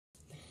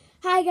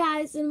Hi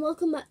guys, and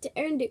welcome back to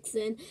Erin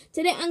Dixon.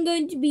 Today I'm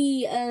going to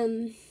be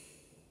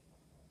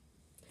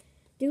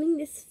doing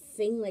this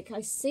thing like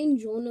I sing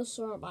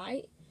dinosaur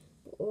right,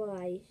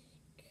 like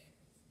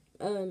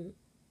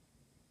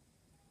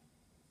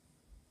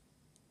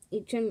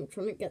each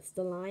animatronic gets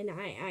the line.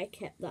 I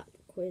kept that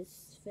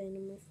quiz thing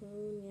on my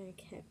phone. Yeah, I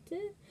kept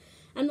it.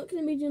 I'm not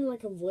gonna be doing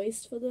like a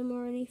voice for them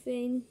or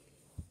anything.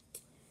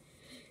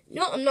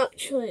 No, I'm not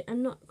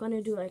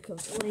gonna do like a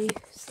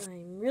voice.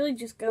 I'm really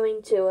just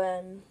going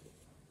to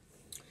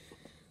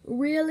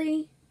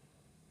really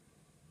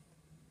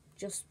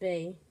just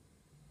be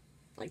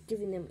like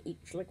giving them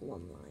each like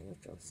one line of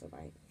just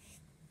right.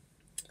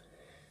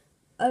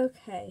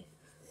 Okay,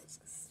 let's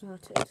get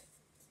started.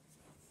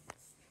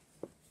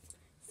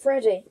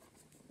 Freddie.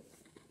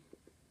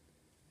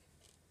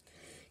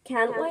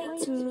 Can't wait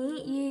to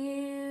meet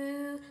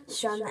you.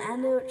 Strong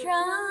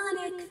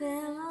animatronic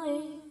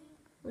family.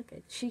 Look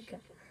at Chica.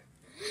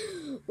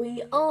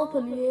 We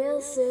open real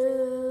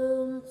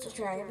soon, so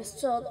Travis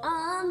told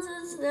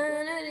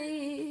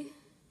uncertainty.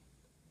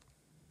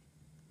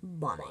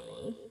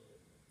 Bonnie.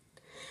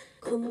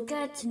 Come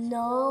get to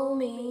know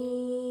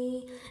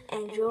me,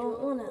 and you don't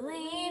wanna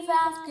leave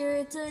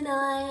after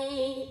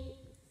tonight.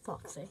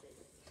 Foxy.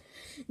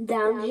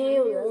 Down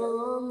here we're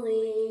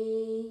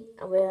lonely,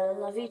 and we'll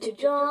love you to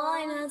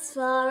join us for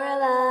a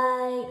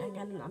light.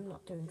 Again, I'm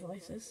not doing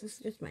voices, this is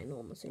just my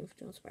normal sing for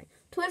John Spray.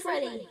 Toy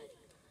Freddy!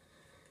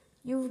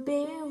 You've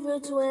been for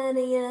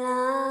 20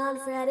 and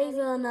Freddy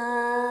for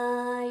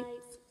night.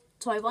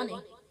 Toy Bunny.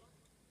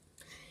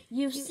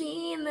 You've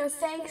seen their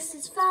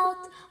faces,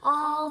 felt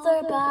all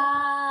their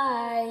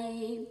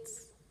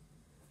bites.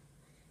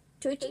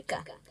 Toy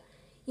Chica.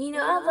 You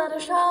know that a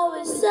show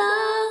is so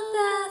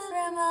far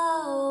from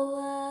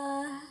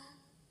over.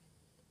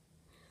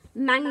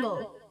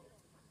 Mango.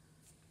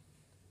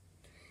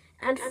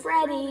 And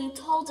Freddy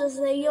told us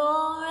that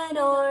you're an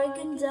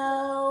organ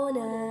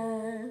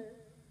donor.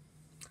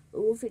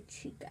 Over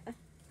Chica.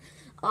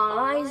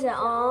 Eyes are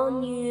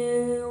on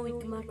you. We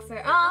can make for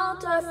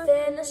outdoor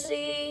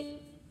fantasy.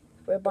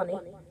 We're Bunny.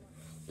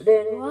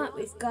 Learn what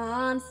we've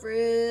gone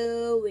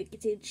through. We can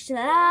teach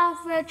life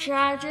for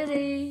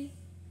tragedy.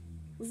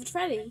 With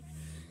Freddy.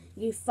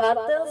 You fought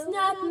those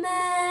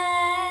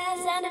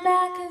nightmares and the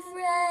back of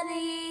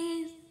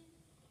Freddy's.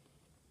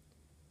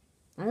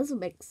 That doesn't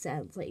make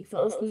sense. Like, you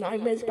fought those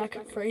nightmares back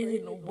of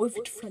Freddy's and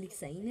with Freddy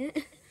saying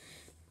it.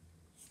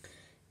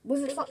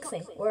 With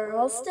Foxy. We're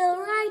all still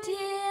right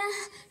here,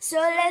 so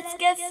let's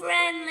get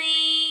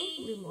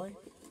friendly. Good boy.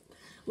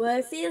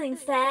 We're feeling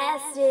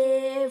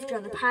festive,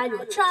 trying to party,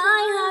 we'll try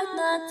hard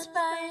not to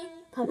bite.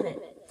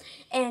 Puppet.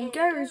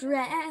 Anger's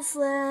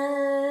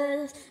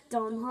restless,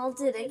 don't hold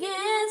it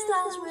against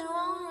us, we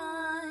won't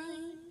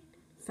mind.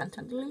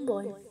 Phantom Balloon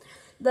Boy.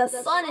 The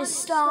fun is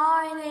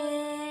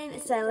starting, a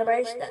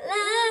celebration that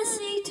lasts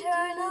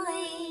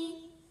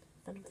eternally.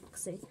 Phantom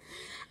Foxy.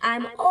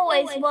 I'm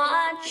always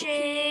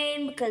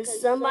watching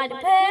because somebody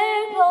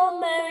purple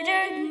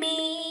murdered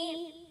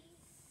me.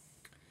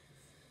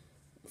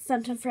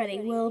 Phantom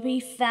Freddy will be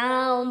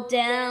found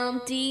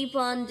down deep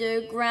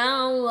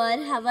underground. What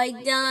have I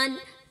done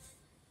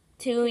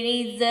to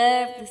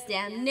deserve this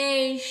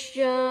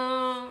damnation?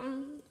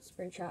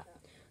 Springtrap.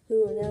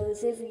 Who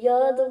knows if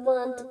you're the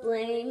one to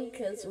blame,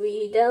 cause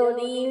we don't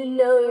even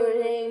know your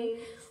name.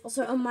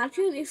 Also,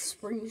 imagine if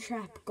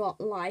Springtrap got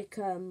like,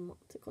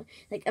 what's it called?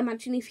 Like,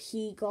 imagine if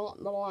he got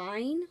the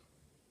line.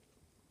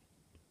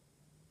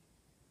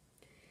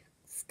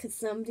 Cause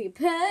somebody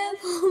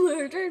purple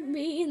murdered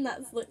me, and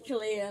that's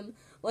literally,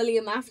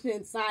 William Afton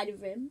inside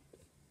of him.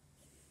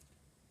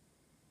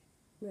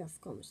 We have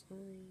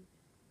conversation.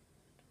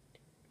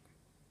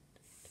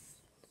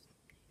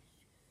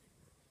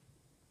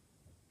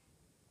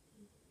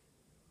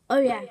 Oh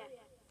yeah.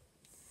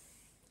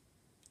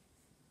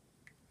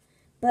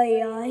 But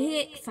you're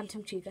here,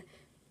 Phantom Chica.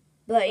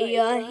 But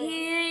you're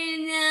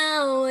here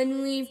now,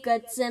 and we've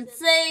got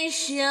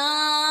sensations.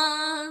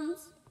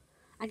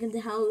 I can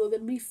tell we're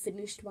gonna be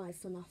finished by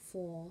FNAF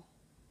 4.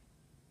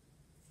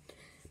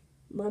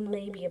 Well,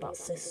 maybe about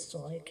sister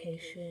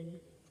location.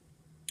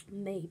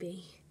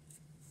 Maybe.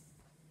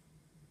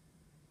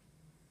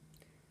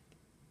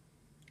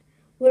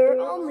 We're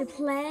only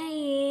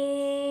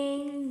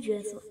playing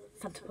just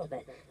Phantom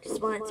Puppet. Just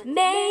want to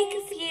make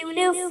a few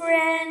new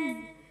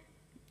friends.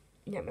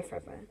 Yeah, my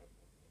friend.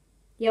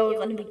 Yeah, we're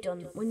gonna be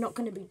done. We're not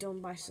gonna be done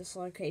by sis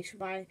location.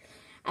 By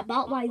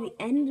the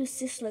end of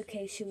sis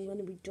location, we're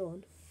gonna be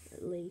done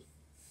at least.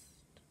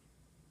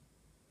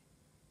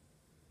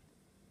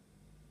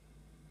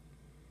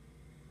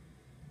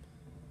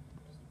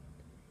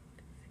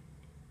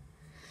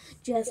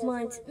 Just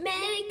want to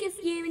make a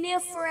few new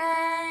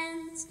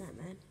friends.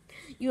 Nightmare.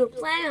 You were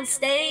planning on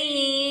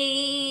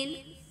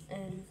staying.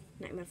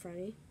 Nightmare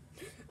Friday.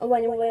 Oh,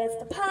 when you're with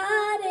the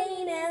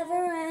party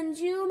never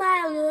ends, you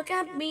might look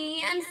at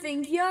me and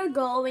think you're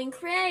going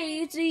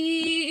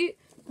crazy.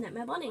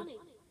 Nightmare Bunny.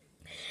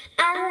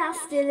 I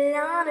lost it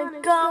long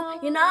ago.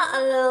 You're not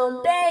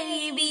alone,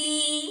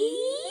 baby.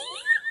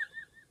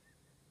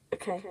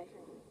 Okay.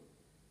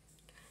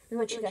 And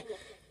what you go,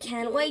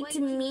 can't wait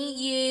to meet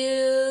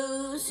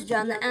you. So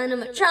join the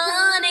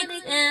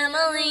animatronic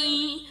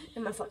family.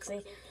 And my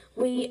Foxy,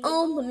 we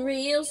open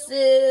real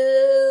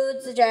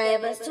soon. So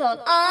drive us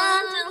talk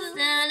on till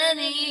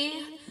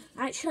sanity.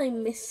 I actually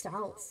missed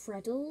out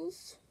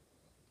Freddles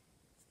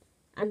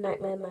and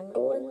Nightmare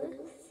Mangle in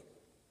this.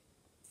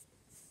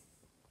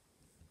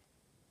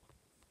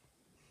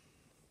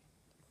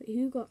 But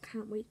who got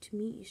can't wait to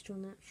meet you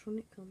strong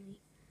animatronic family?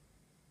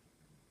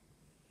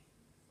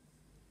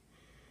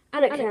 I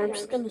don't care, I'm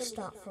just going to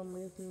start from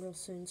moving real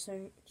soon,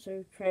 so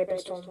pray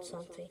best on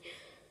Santi.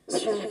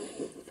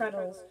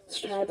 Freddles,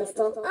 try best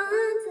on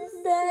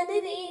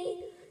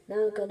sanity. Now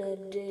we're going to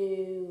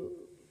do,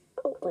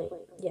 oh wait,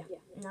 yeah.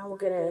 Now we're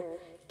going to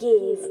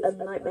give a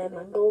Nightmare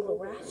Mangle the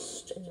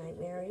rest, and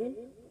Nightmarian.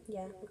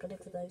 Yeah, we're going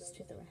to give those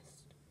two the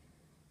rest.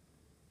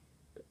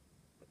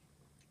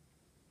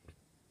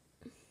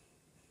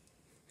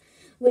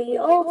 We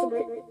all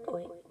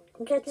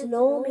get to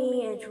know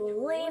me, and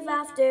you'll leave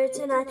after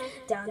tonight.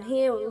 Down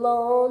here we're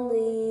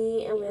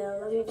lonely, and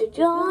we'll love you to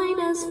join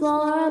us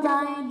for a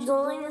bite.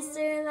 Join us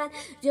tonight,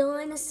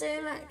 join us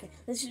tonight. Okay,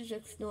 let's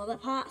just ignore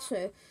that part.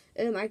 So,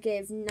 I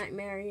gave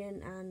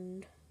Nightmarian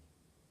and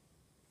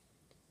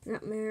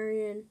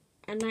Nightmare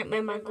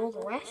Mangle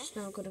the rest.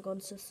 Now I'm gonna go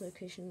into this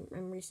location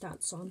and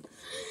restart the song.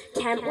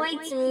 Can't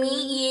wait to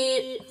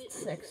meet you.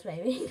 6,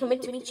 baby. Can't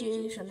wait to meet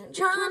you.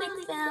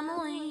 Animatronic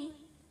family.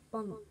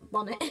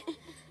 Bonnet.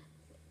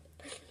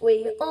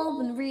 We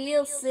open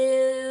real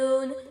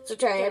soon, so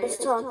try to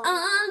talk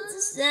on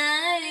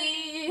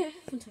society.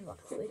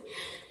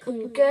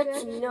 Come get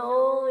to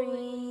know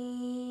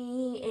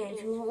me, and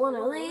you won't want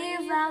to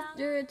leave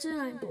after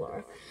tonight.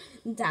 Blur.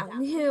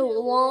 Down here we're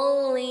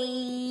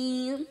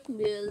lonely,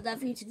 we'll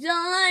love you to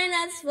join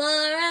us for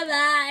a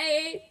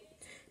bite.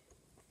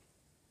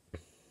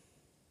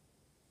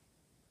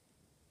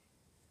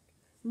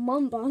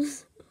 Mom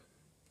boss.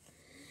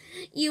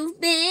 You've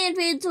been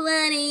for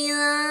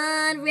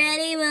 21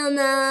 ready will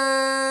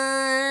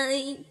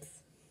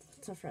nights.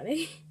 So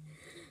Freddy.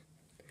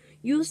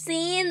 You've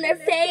seen their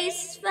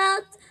face,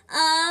 felt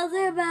all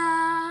their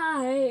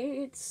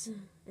bites.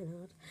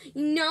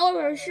 You know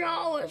our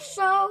show is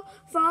so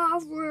far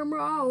from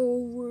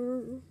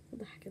over. What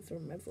the heck is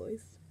wrong with my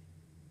voice?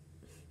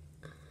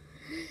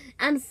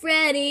 And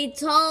Freddy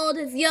told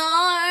if you're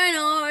an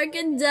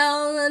organ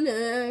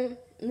donor.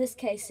 In this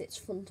case, it's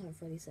fun time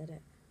Freddy said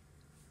it.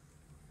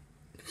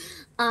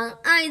 All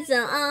eyes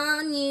are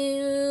on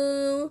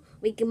you.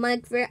 We can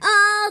make for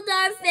all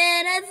our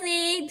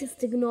fantasy.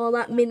 Just ignore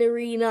that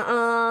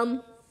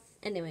Minarina.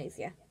 Anyways,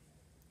 yeah.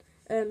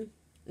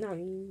 Now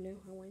you know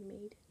how I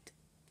made it.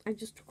 I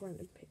just took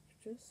random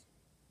pictures.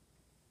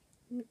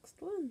 Next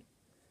one.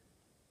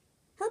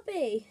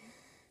 Happy.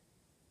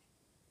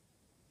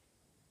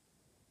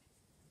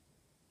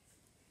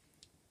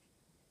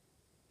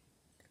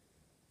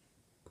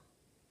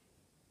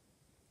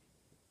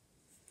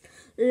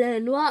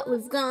 Learn what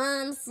we've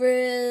gone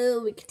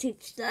through. We can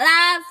teach the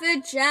life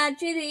of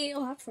tragedy.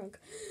 Oh, that's wrong.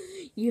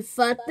 You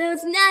fought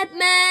those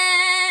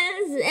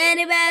nightmares and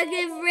it back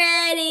of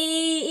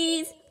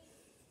Freddy's.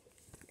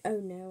 Oh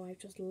no,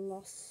 I've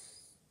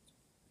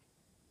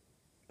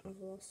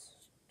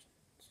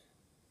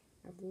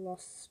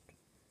lost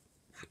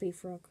Happy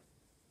Frog.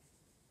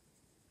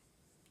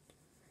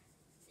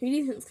 Who do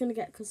you think it's gonna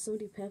get? Because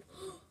somebody paired.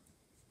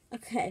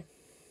 Okay.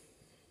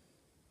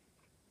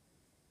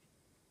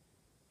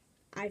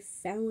 I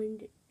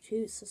found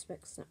 2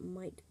 suspects that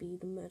might be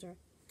the murderer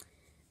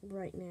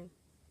right now.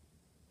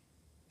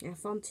 I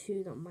found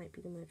 2 that might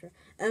be the murderer.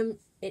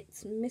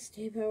 It's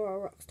Mr. Hippo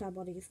or Rockstar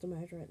Body is the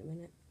murderer at the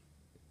minute.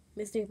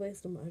 Mr. Hippo is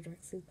the murderer,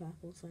 it's super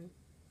purple, so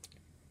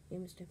yeah,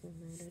 Mr. Hippo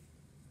murdered.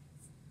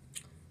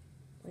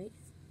 Wait.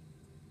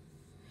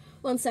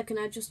 1 second,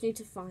 I just need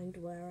to find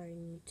where I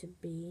need to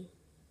be.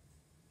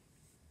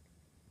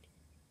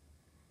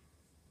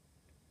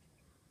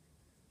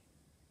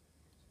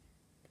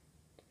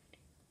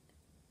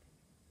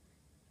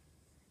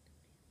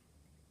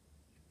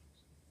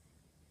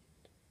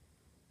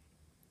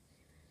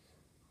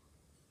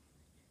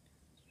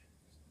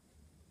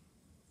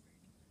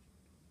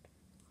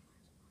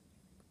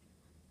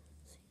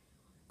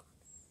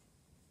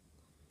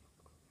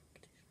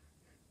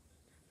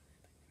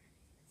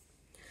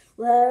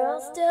 We're all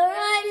still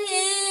right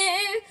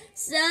here,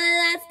 so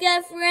let's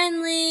get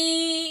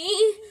friendly.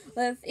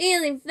 We're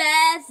feeling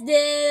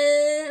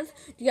festive.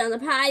 On the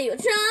party, we'll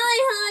try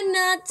hard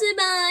not to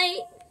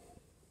bite.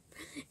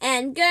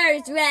 And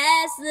Gert's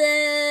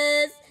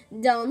restless.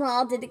 Don't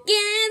hold it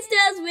against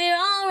us, we're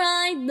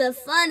alright. The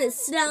fun is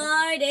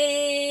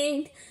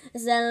starting. A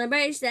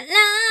celebration that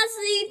lasts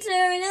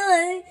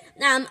eternally.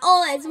 I'm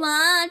always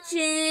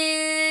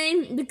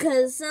watching,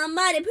 because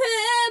somebody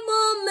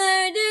purple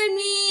murdered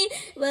me.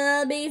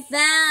 Will be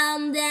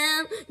found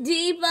down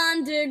deep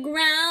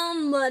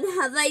underground. What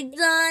have I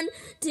done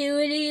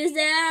to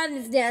deserve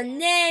this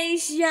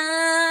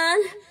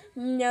damnation?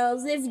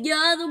 knows if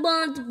you're the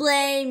one to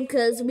blame,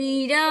 'cause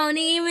we don't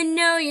even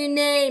know your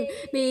name.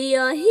 But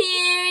you're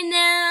here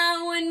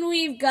now and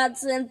we've got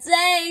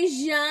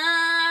sensations.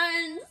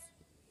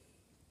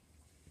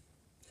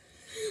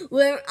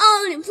 We're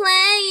only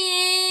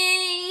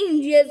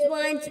playing, just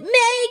want to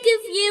make a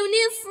few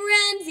new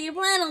friends. You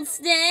plan on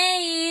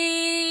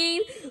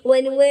staying.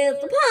 When will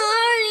the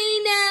party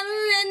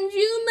never end?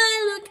 You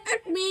might look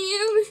at me,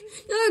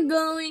 you're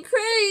going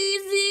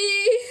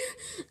crazy.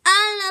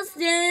 I lost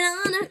it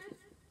on a...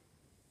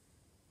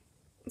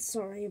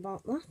 Sorry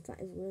about that. That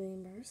is really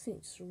embarrassing.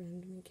 It just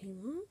randomly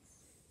came off.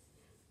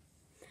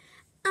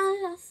 I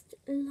lost it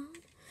on...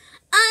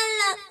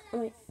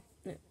 Wait.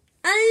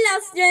 I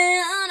lost it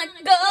on a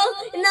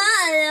golden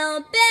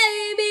island,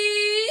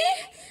 baby.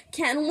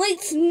 Can't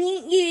wait to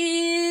meet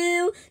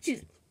you.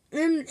 She's an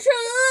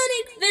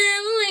electronic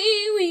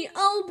family. We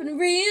open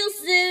real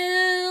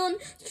soon.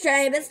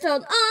 Try best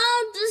hold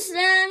on to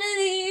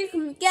sanity.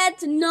 Come get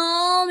to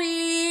know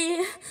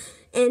me.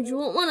 And you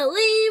won't want to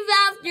leave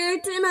after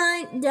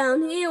tonight.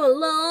 Down here we're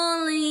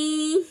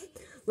lonely.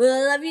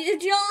 We'll love you to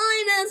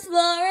join us for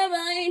a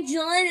bite.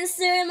 Join us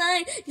for a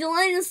bite.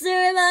 Join us for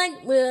a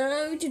bite. We'll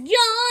love you to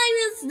join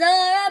us for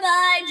a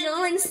bite.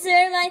 Join us for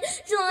a bite.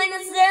 Join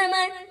us for a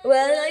bite.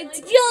 We'll like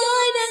to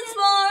join us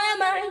for a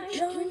bite.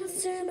 Join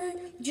us for a bite.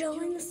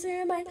 Join us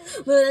for a bite.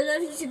 We'll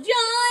love you to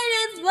join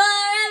us for a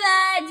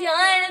bite.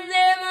 Join us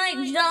for a bite.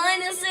 Join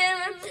us for a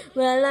bite.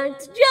 We'll like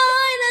to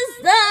join us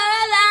for a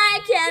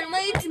bite. Can't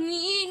wait to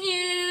meet